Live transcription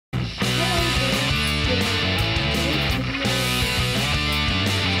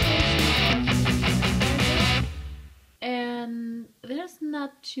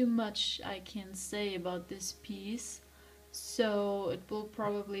not too much I can say about this piece, so it will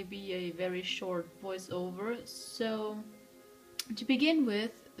probably be a very short voiceover. So, to begin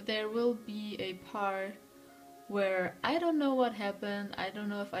with, there will be a part where I don't know what happened. I don't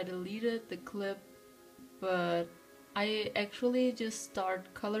know if I deleted the clip, but I actually just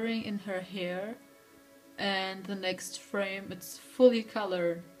start coloring in her hair, and the next frame it's fully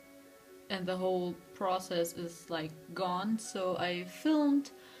colored and the whole process is like gone. So I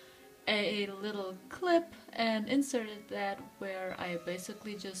filmed a little clip and inserted that, where I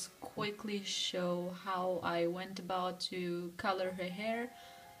basically just quickly show how I went about to color her hair.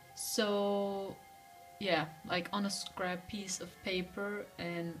 So yeah, like on a scrap piece of paper,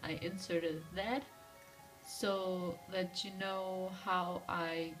 and I inserted that so that you know how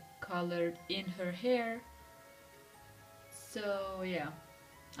I colored in her hair. So yeah,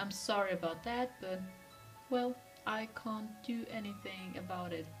 I'm sorry about that, but well, I can't do anything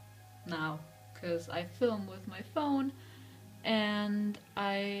about it now because I film with my phone and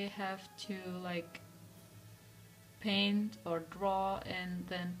I have to like paint or draw and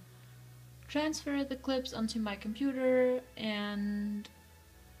then transfer the clips onto my computer and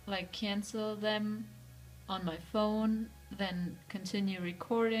like cancel them on my phone, then continue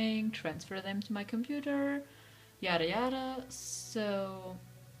recording, transfer them to my computer, yada yada. So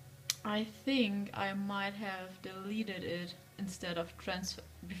I think I might have deleted it instead of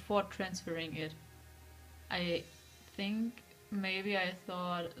before transferring it. I think maybe I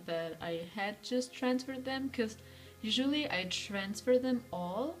thought that I had just transferred them, because usually I transfer them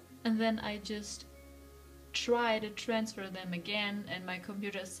all and then I just try to transfer them again and my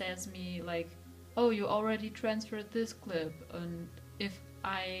computer says me like, oh, you already transferred this clip, and if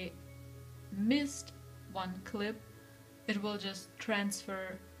I missed one clip it will just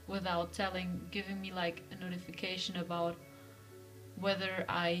transfer without giving me like a notification about whether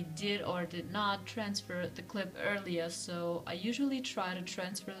I did or did not transfer the clip earlier. So I usually try to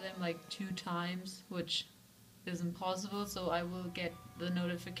transfer them like 2 times, which is impossible, so I will get the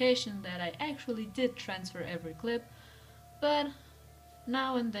notification that I actually did transfer every clip. But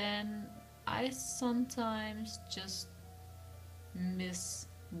now and then I sometimes just miss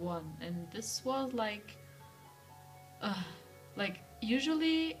one, and this was like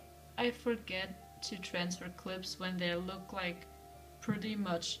usually I forget to transfer clips when they look like pretty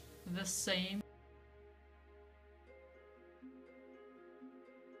much the same.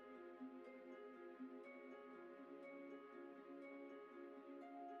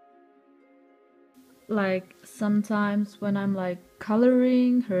 Like sometimes when I'm like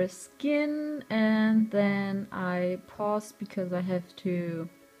coloring her skin and then I pause because I have to,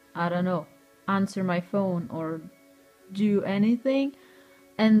 I don't know, answer my phone or do anything,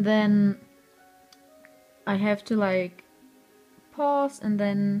 and then I have to like pause, and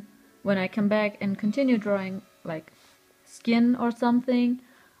then when I come back and continue drawing like skin or something,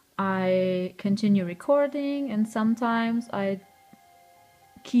 I continue recording, and sometimes I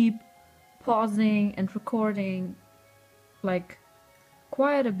keep pausing and recording like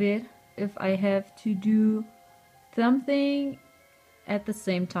quite a bit if I have to do something at the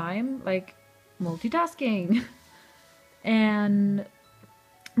same time, like multitasking. And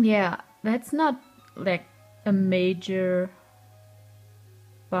yeah, that's not like a major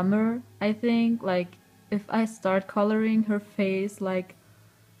bummer, I think. Like if I start coloring her face, like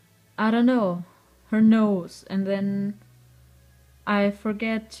I don't know, her nose, and then I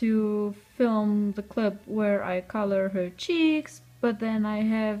forget to film the clip where I color her cheeks, but then I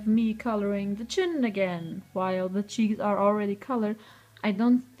have me coloring the chin again while the cheeks are already colored. I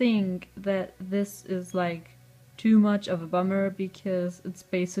don't think that this is like too much of a bummer, because it's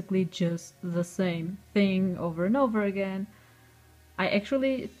basically just the same thing over and over again. I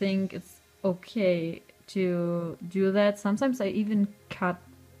actually think it's okay to do that. Sometimes I even cut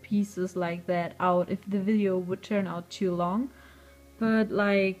pieces like that out if the video would turn out too long. But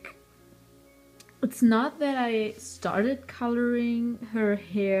like, it's not that I started coloring her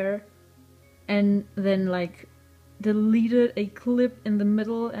hair and then like deleted a clip in the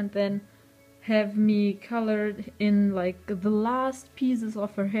middle and then have me colored in like the last pieces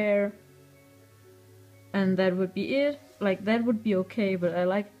of her hair and that would be it. Like that would be okay, but I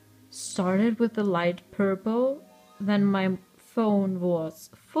like started with the light purple, then my phone was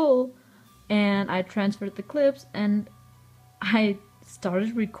full and I transferred the clips and I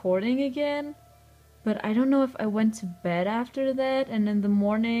started recording again, but I don't know if I went to bed after that and in the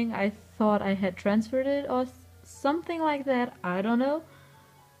morning I thought I had transferred it or something like that, I don't know.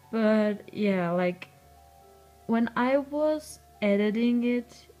 But yeah, like when I was editing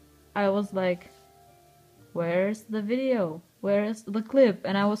it, I was like, where's the video? where is the clip?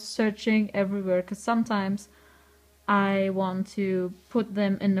 And I was searching everywhere because sometimes I want to put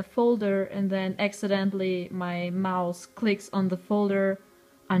them in a folder and then accidentally my mouse clicks on the folder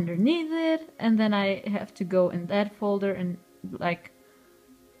underneath it, and then I have to go in that folder and like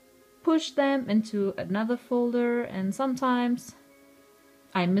push them into another folder, and sometimes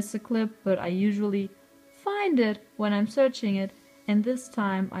I miss a clip, but I usually find it when I'm searching it. And this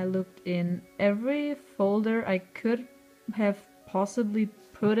time I looked in every folder I could have possibly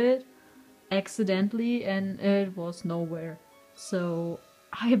put it accidentally, and it was nowhere. So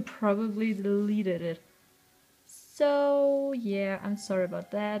I probably deleted it. So yeah, I'm sorry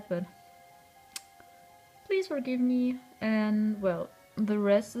about that, but please forgive me. And well, the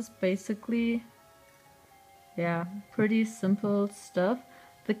rest is basically, yeah, pretty simple stuff.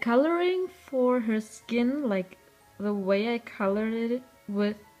 The coloring for her skin, like the way I colored it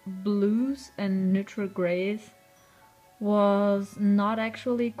with blues and neutral grays, was not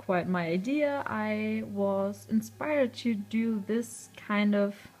actually quite my idea. I was inspired to do this kind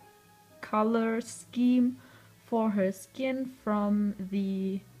of color scheme for her skin from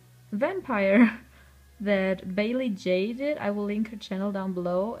the vampire that Baylee Jae did. I will link her channel down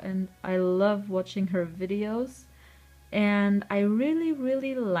below, and I love watching her videos. And I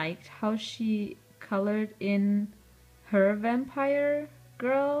really liked how she colored in her vampire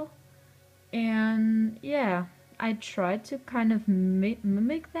girl. And yeah, I tried to kind of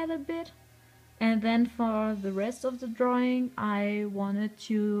mimic that a bit. And then for the rest of the drawing, I wanted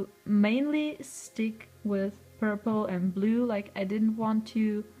to mainly stick with purple and blue. Like, I didn't want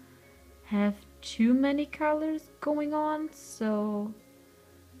to have too many colors going on, so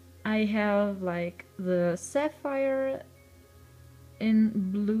I have like the sapphire in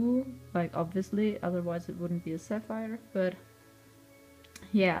blue, like obviously, otherwise it wouldn't be a sapphire, but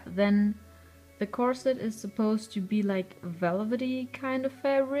yeah, then the corset is supposed to be like velvety kind of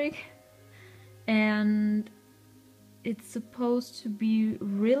fabric, and it's supposed to be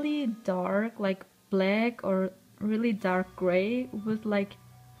really dark, like black or really dark gray with like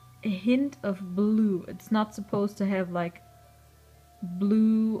a hint of blue. It's not supposed to have like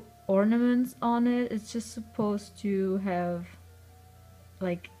blue ornaments on it. It's just supposed to have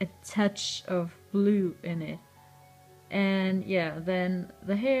like a touch of blue in it. And yeah, then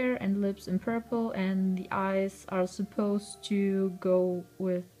the hair and lips in purple, and the eyes are supposed to go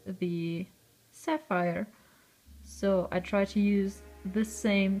with the sapphire. So I try to use the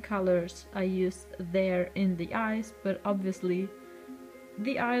same colors I used there in the eyes, but obviously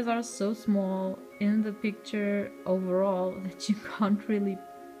the eyes are so small in the picture overall that you can't really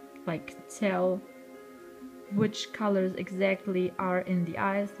like tell which colors exactly are in the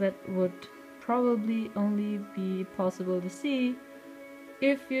eyes. That would probably only be possible to see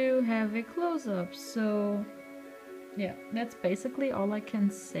if you have a close-up. So yeah, that's basically all I can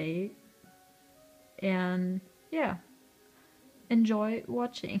say. And yeah, enjoy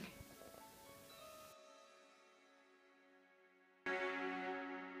watching.